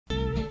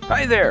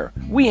Hi there!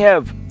 We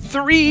have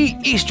 3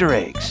 Easter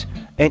eggs,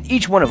 and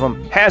each one of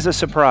them has a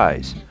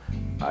surprise.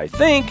 I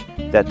think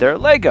that they're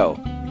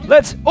Lego.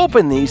 Let's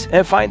open these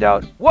and find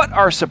out what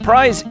our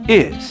surprise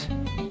is.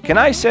 Can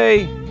I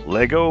say,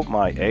 Lego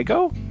my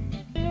ego?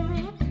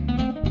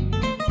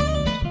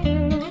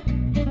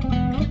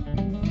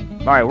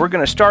 Alright, we're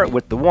going to start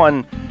with the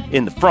one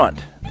in the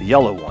front, the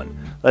yellow one.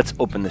 Let's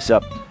open this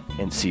up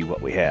and see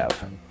what we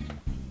have.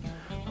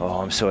 Oh,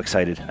 I'm so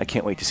excited. I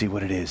can't wait to see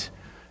what it is.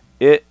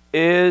 It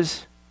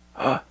is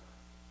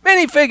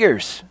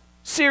minifigures,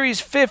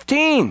 Series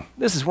 15.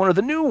 This is one of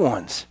the new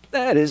ones.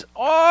 That is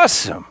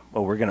awesome.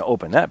 Well, we're going to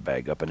open that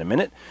bag up in a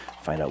minute,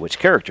 find out which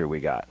character we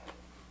got.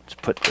 Let's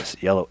put this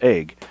yellow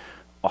egg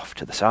off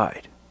to the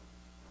side.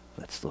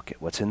 Let's look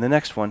at what's in the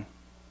next one.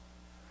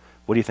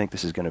 What do you think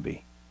this is going to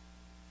be?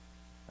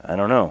 I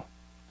don't know.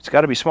 It's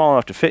got to be small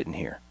enough to fit in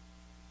here.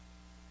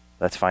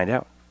 Let's find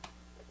out.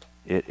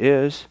 It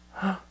is...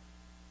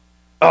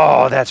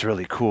 Oh, that's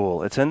really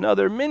cool. It's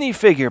another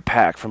minifigure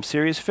pack from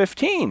Series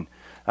 15.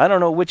 I don't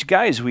know which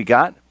guys we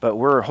got, but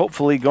we're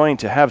hopefully going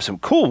to have some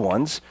cool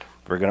ones.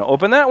 We're going to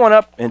open that one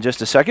up in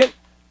just a second.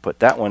 Put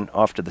that one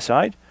off to the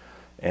side.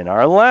 And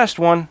our last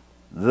one,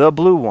 the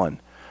blue one.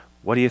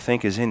 What do you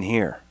think is in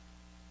here?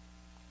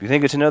 Do you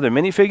think it's another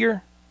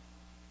minifigure?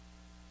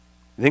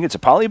 You think it's a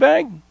poly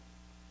bag?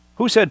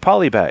 Who said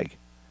poly bag?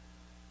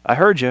 I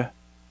heard you.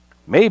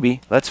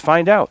 Maybe. Let's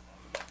find out.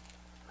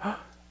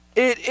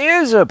 It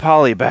is a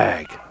poly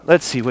bag.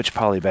 Let's see which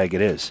poly bag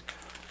it is.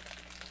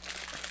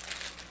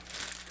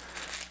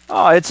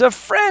 Oh, it's a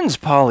Friends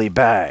poly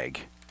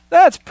bag.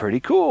 That's pretty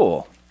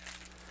cool.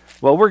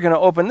 Well, we're going to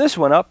open this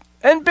one up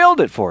and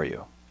build it for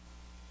you.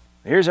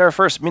 Here's our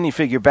first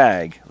minifigure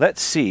bag.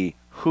 Let's see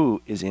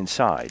who is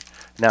inside.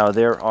 Now,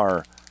 there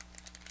are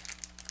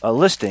a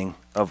listing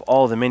of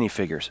all the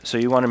minifigures, so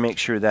you want to make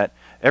sure that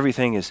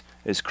everything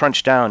is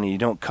crunched down and you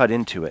don't cut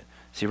into it.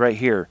 See, right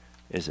here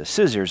is a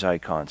scissors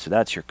icon, so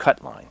that's your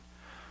cut line.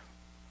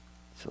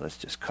 So let's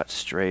just cut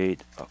straight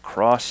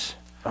across.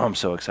 Oh, I'm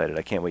so excited.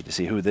 I can't wait to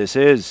see who this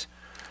is.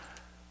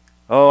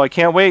 Oh, I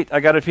can't wait. I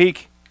got a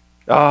peek.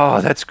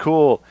 Oh, that's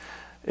cool.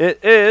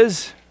 It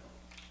is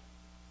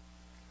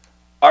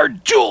our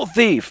Jewel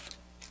Thief.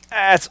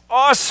 That's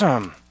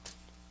awesome.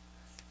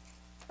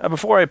 Now,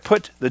 before I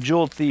put the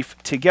Jewel Thief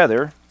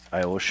together,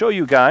 I will show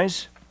you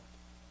guys.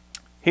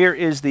 Here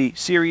is the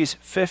Series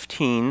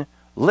 15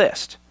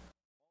 list.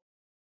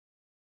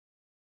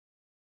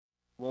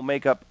 Will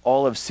make up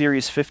all of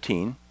Series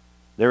 15.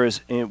 There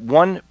is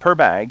 1 per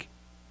bag.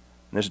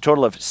 And there's a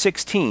total of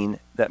 16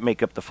 that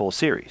make up the full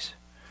series.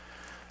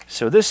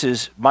 So this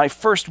is my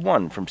first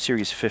one from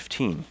Series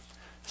 15.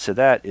 So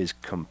that is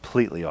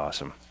completely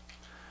awesome.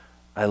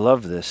 I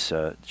love this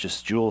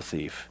just Jewel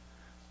Thief.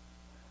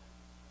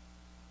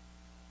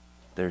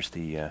 There's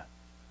the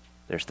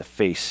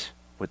face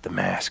with the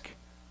mask.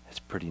 It's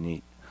pretty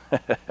neat.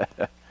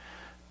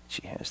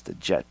 She has the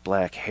jet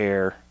black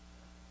hair.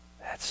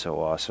 That's so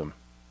awesome.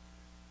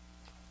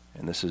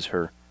 And this is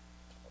her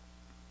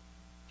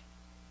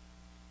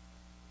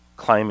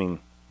climbing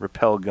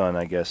rappel gun,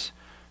 I guess.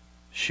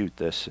 Shoot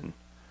this and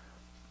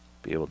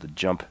be able to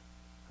jump,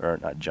 or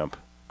not jump,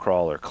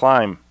 crawl or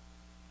climb.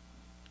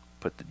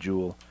 Put the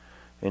jewel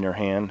in her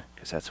hand,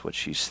 because that's what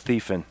she's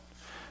thieving.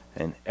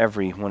 And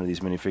every one of these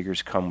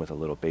minifigures come with a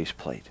little base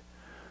plate.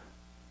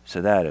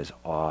 So that is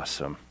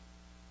awesome.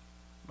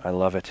 I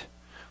love it.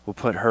 We'll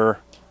put her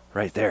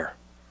right there.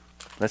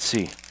 Let's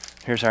see.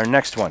 Here's our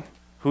next one.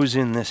 Who's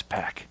in this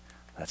pack?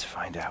 Let's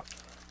find out.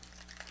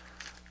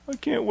 I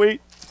can't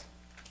wait.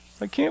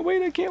 I can't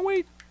wait. I can't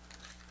wait.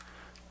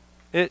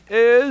 It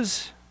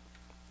is...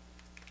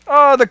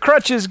 Oh, the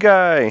crutches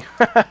guy.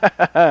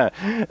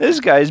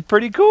 This guy's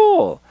pretty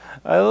cool.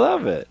 I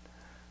love it.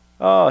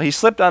 Oh, he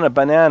slipped on a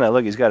banana.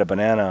 Look, he's got a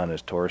banana on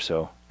his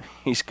torso.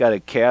 He's got a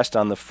cast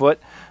on the foot.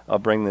 I'll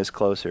bring this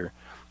closer.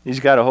 He's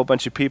got a whole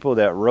bunch of people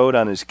that rode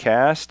on his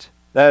cast.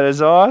 That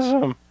is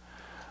awesome.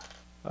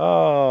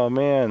 Oh,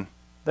 man.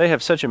 They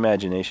have such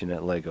imagination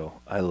at Lego.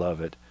 I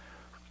love it.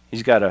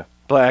 He's got a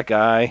black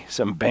eye,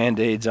 some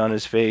band-aids on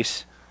his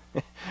face,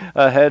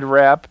 a head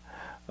wrap.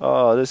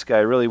 Oh, this guy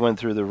really went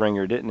through the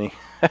ringer, didn't he?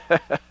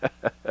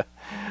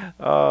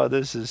 Oh,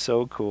 this is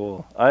so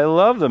cool. I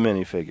love the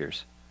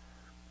minifigures.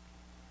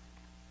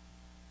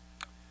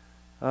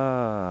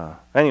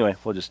 Anyway,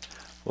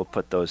 we'll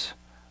put those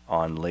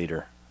on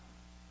later.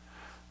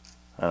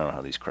 I don't know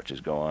how these crutches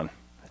go on.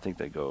 I think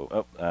they go,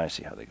 oh, I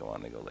see how they go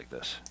on. They go like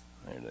this.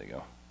 There they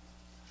go.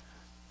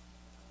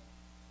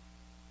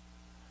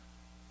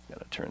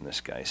 Gotta turn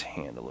this guy's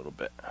hand a little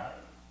bit.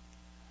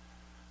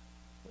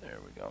 There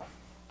we go.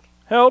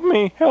 Help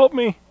me, help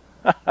me.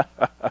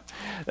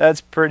 That's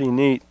pretty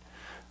neat.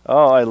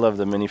 Oh, I love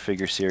the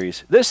minifigure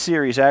series. This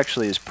series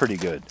actually is pretty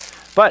good.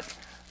 But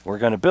we're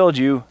going to build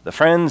you the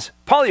Friends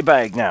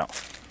polybag now.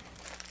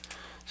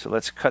 So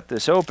let's cut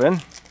this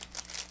open.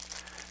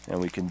 And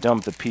we can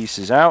dump the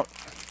pieces out.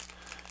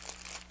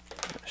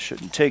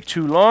 Shouldn't take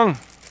too long.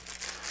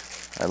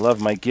 I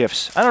love my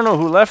gifts. I don't know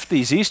who left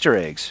these Easter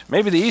eggs.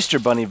 Maybe the Easter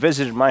Bunny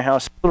visited my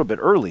house a little bit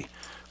early.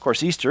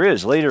 course, Easter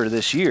is later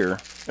this year,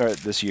 or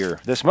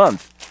this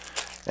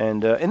month.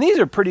 And these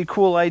are pretty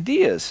cool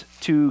ideas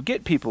to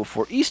get people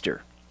for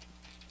Easter.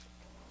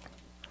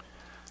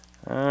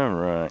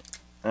 Alright,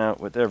 now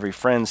with every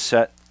friend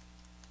set,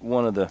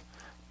 one of the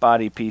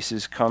body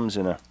pieces comes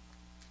in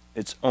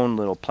its own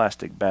little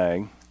plastic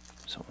bag.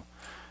 So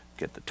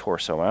get the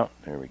torso out,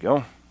 there we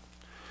go.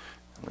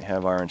 We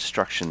have our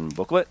instruction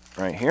booklet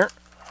right here.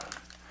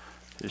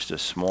 Just a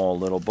small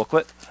little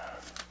booklet.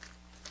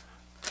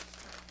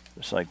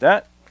 Just like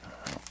that.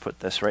 I'll put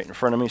this right in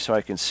front of me so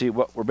I can see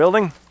what we're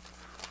building.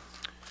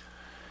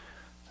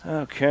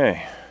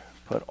 Okay,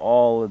 put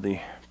all of the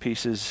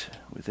pieces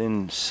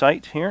within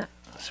sight here.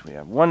 So we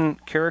have one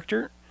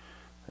character.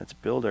 Let's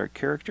build our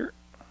character.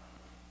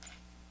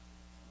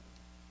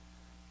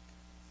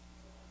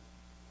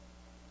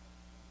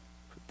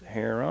 Put the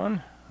hair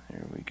on.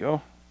 There we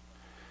go.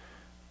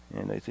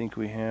 And I think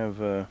we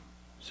have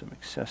some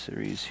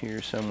accessories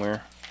here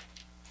somewhere.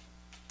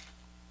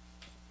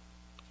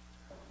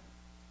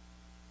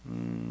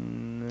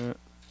 No.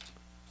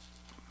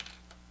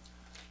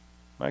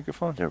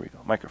 Microphone? There we go.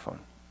 Microphone.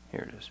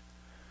 Here it is.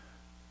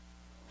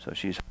 So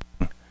she's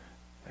a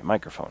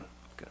microphone.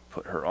 Gonna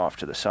put her off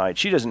to the side.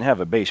 She doesn't have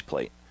a base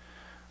plate.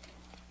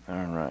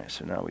 Alright,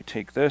 so now we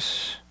take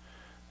this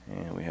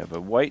and we have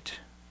a white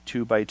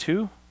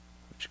 2x2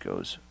 which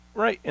goes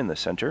right in the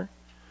center.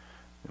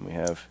 And we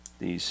have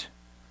these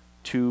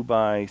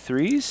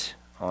 2x3s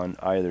on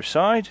either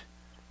side.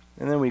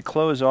 And then we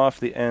close off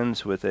the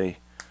ends with a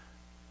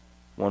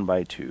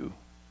 1x2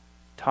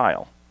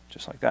 tile,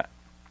 just like that.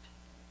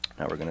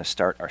 Now we're going to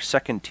start our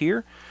second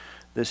tier.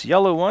 This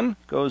yellow one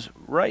goes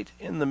right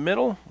in the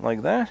middle,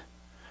 like that.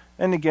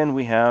 And again,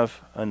 we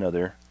have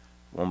another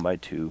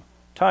 1x2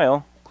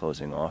 tile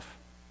closing off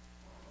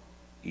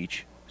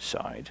each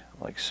side,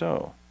 like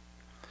so.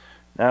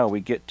 Now we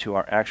get to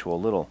our actual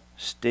little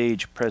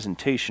stage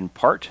presentation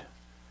part.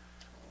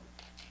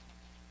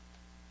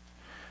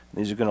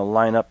 These are going to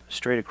line up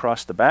straight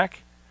across the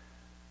back.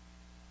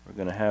 We're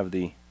going to have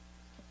the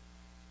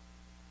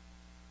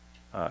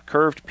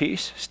curved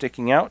piece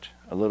sticking out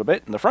a little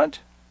bit in the front.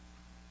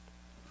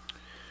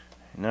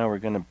 And now we're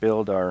going to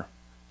build our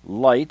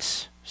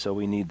lights. So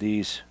we need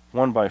these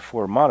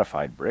 1x4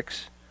 modified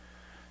bricks.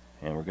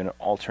 And we're going to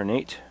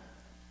alternate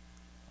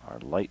our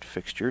light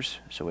fixtures.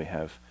 So we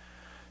have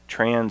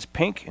trans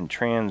pink and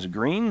trans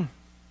green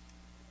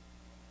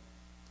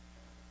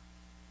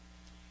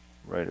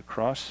right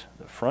across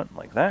the front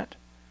like that.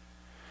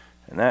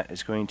 And that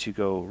is going to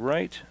go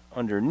right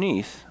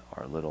underneath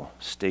our little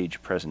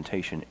stage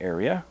presentation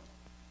area.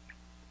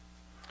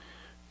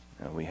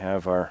 Now we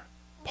have our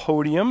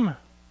podium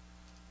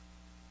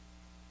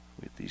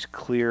with these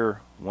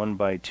clear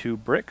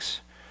 1x2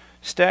 bricks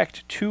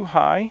stacked too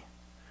high.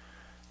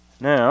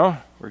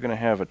 Now we're going to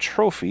have a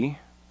trophy,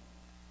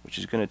 which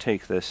is going to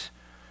take this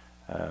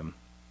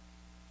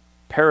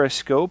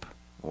periscope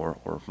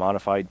or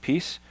modified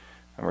piece,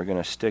 and we're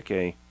going to stick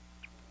a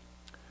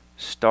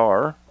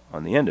star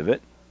on the end of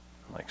it,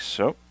 like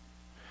so.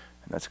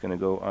 And that's going to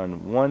go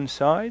on one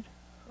side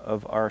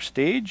of our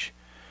stage.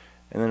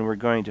 And then we're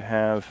going to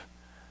have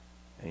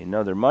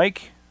another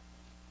mic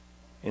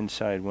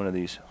inside one of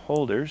these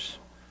holders.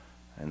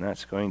 And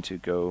that's going to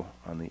go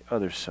on the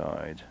other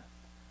side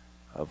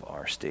of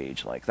our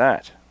stage, like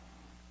that.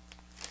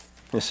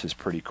 This is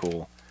pretty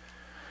cool.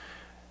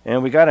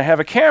 And we got to have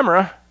a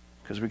camera,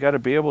 because we got to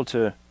be able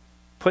to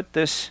put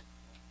this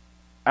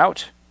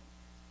out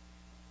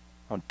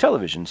on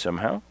television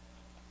somehow.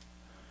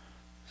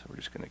 So we're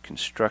just going to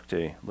construct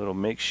a little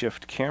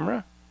makeshift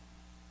camera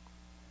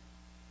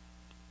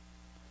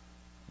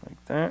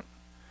like that.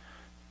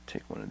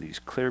 Take one of these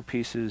clear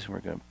pieces, we're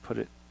going to put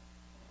it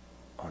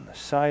on the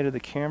side of the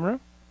camera.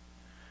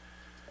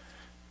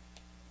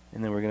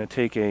 And then we're going to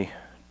take a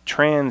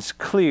trans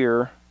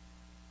clear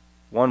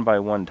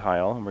 1x1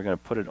 tile, and we're going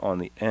to put it on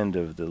the end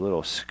of the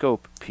little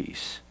scope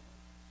piece.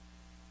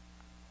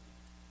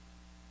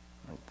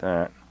 Like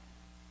that.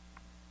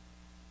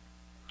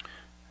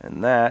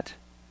 And that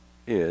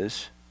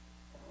is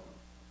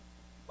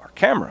our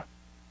camera.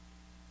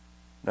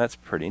 That's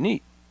pretty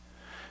neat.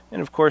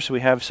 And of course we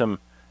have some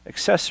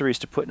accessories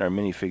to put in our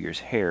minifigure's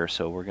hair,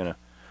 so we're going to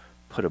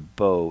put a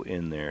bow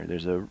in there.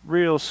 There's a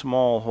real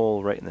small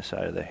hole right in the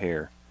side of the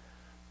hair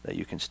that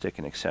you can stick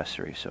an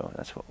accessory, so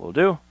that's what we'll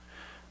do.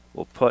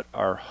 We'll put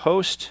our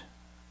host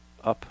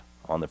up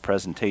on the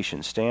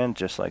presentation stand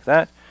just like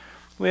that.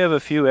 We have a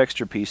few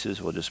extra pieces,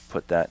 we'll just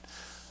put that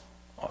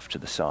off to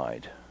the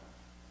side.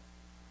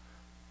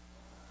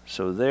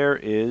 So there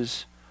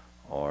is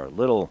our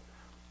little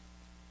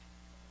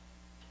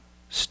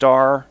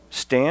star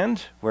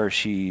stand where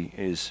she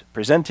is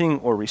presenting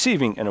or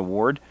receiving an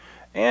award,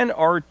 and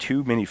our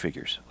two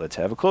minifigures. Let's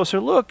have a closer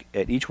look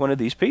at each one of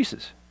these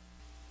pieces.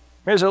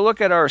 Here's a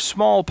look at our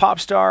small pop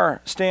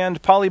star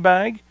stand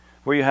polybag,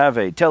 where you have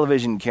a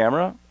television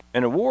camera,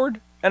 an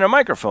award, and a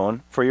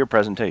microphone for your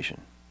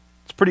presentation.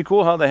 It's pretty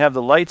cool how they have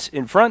the lights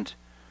in front,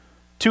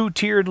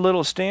 two-tiered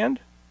little stand.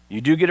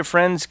 You do get a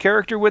friend's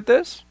character with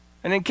this.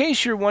 And in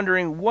case you're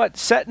wondering what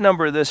set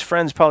number this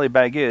Friends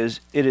Polybag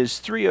is, it is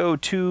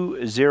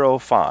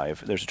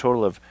 30205. There's a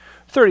total of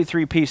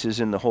 33 pieces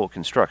in the whole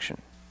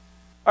construction.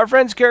 Our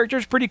Friends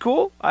character's pretty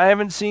cool. I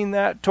haven't seen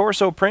that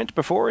torso print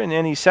before in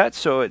any set,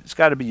 so it's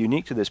got to be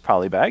unique to this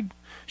polybag.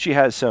 She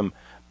has some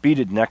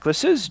beaded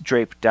necklaces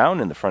draped down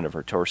in the front of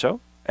her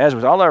torso. As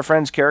with all our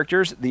Friends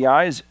characters, the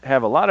eyes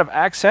have a lot of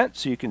accent,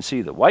 so you can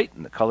see the white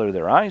and the color of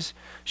their eyes.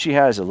 She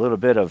has a little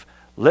bit of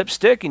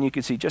lipstick, and you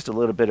can see just a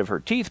little bit of her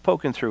teeth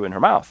poking through in her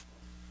mouth.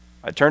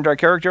 I turned our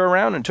character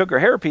around and took her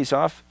hairpiece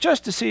off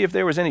just to see if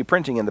there was any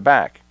printing in the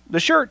back. The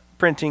shirt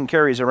printing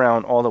carries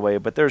around all the way,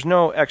 but there's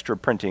no extra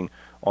printing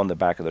on the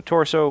back of the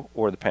torso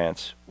or the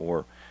pants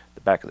or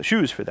the back of the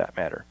shoes for that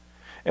matter.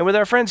 And with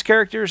our Friends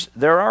characters,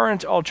 there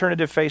aren't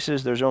alternative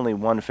faces, there's only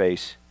one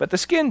face, but the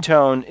skin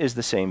tone is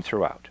the same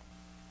throughout.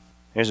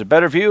 Here's a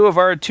better view of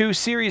our two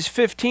Series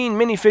 15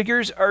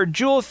 minifigures, our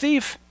Jewel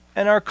Thief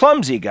and our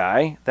clumsy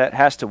guy that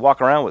has to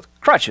walk around with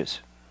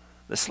crutches.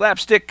 The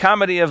slapstick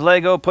comedy of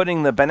Lego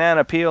putting the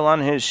banana peel on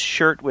his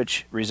shirt,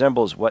 which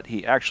resembles what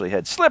he actually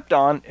had slipped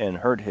on and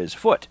hurt his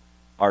foot.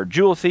 Our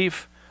Jewel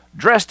Thief,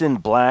 dressed in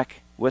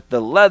black, with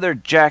the leather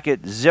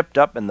jacket zipped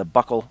up in the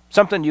buckle,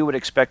 something you would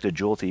expect a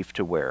Jewel Thief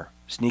to wear,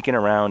 sneaking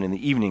around in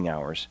the evening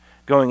hours,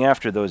 going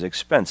after those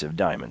expensive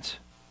diamonds.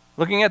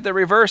 Looking at the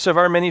reverse of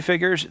our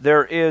minifigures,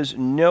 there is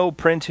no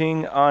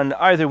printing on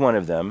either one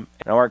of them.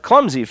 Now our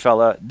clumsy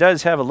fella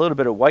does have a little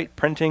bit of white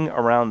printing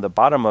around the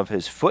bottom of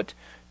his foot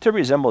to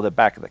resemble the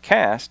back of the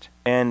cast,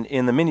 and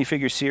in the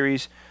minifigure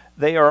series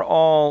they are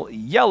all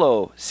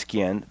yellow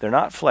skin. They're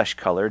not flesh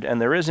colored,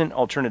 and there isn't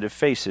alternative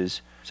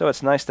faces, so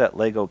it's nice that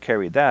Lego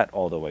carried that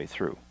all the way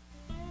through.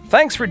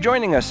 Thanks for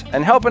joining us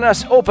and helping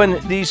us open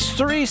these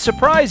 3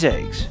 surprise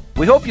eggs.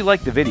 We hope you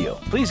liked the video.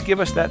 Please give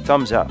us that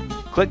thumbs up.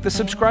 Click the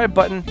subscribe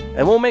button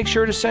and we'll make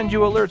sure to send you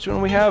alerts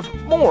when we have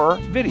more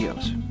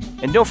videos.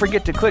 And don't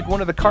forget to click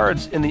one of the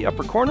cards in the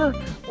upper corner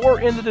or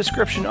in the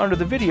description under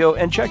the video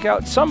and check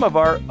out some of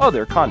our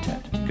other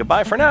content.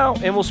 Goodbye for now,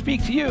 and we'll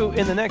speak to you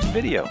in the next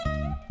video.